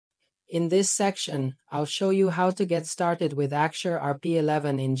In this section, I'll show you how to get started with Axure RP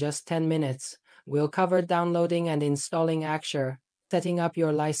 11 in just 10 minutes. We'll cover downloading and installing Axure, setting up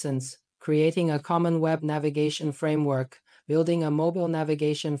your license, creating a common web navigation framework, building a mobile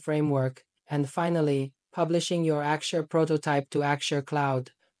navigation framework, and finally, publishing your Axure prototype to Axure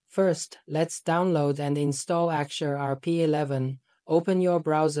Cloud. First, let's download and install Axure RP 11. Open your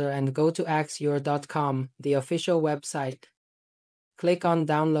browser and go to axure.com, the official website. Click on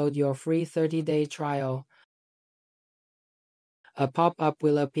Download your free 30-day trial. A pop-up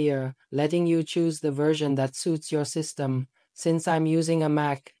will appear, letting you choose the version that suits your system. Since I'm using a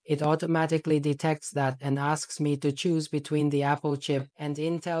Mac, it automatically detects that and asks me to choose between the Apple chip and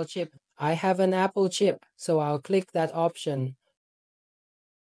Intel chip. I have an Apple chip, so I'll click that option.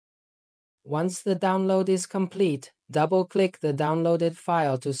 Once the download is complete, double-click the downloaded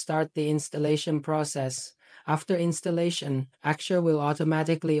file to start the installation process. After installation, Axure will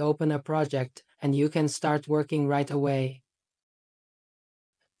automatically open a project, and you can start working right away.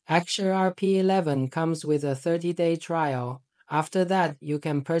 Axure RP 11 comes with a 30-day trial. After that, you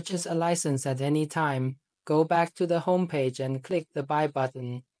can purchase a license at any time. Go back to the homepage and click the Buy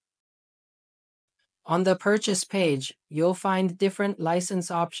button. On the purchase page, you'll find different license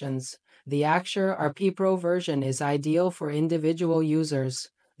options. The Axure RP Pro version is ideal for individual users.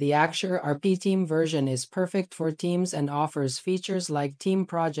 The Axure RP Team version is perfect for teams and offers features like team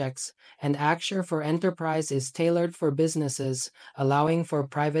projects, and Axure for Enterprise is tailored for businesses, allowing for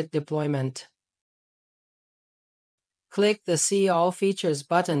private deployment. Click the See All Features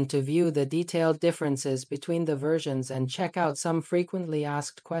button to view the detailed differences between the versions and check out some frequently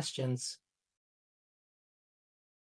asked questions.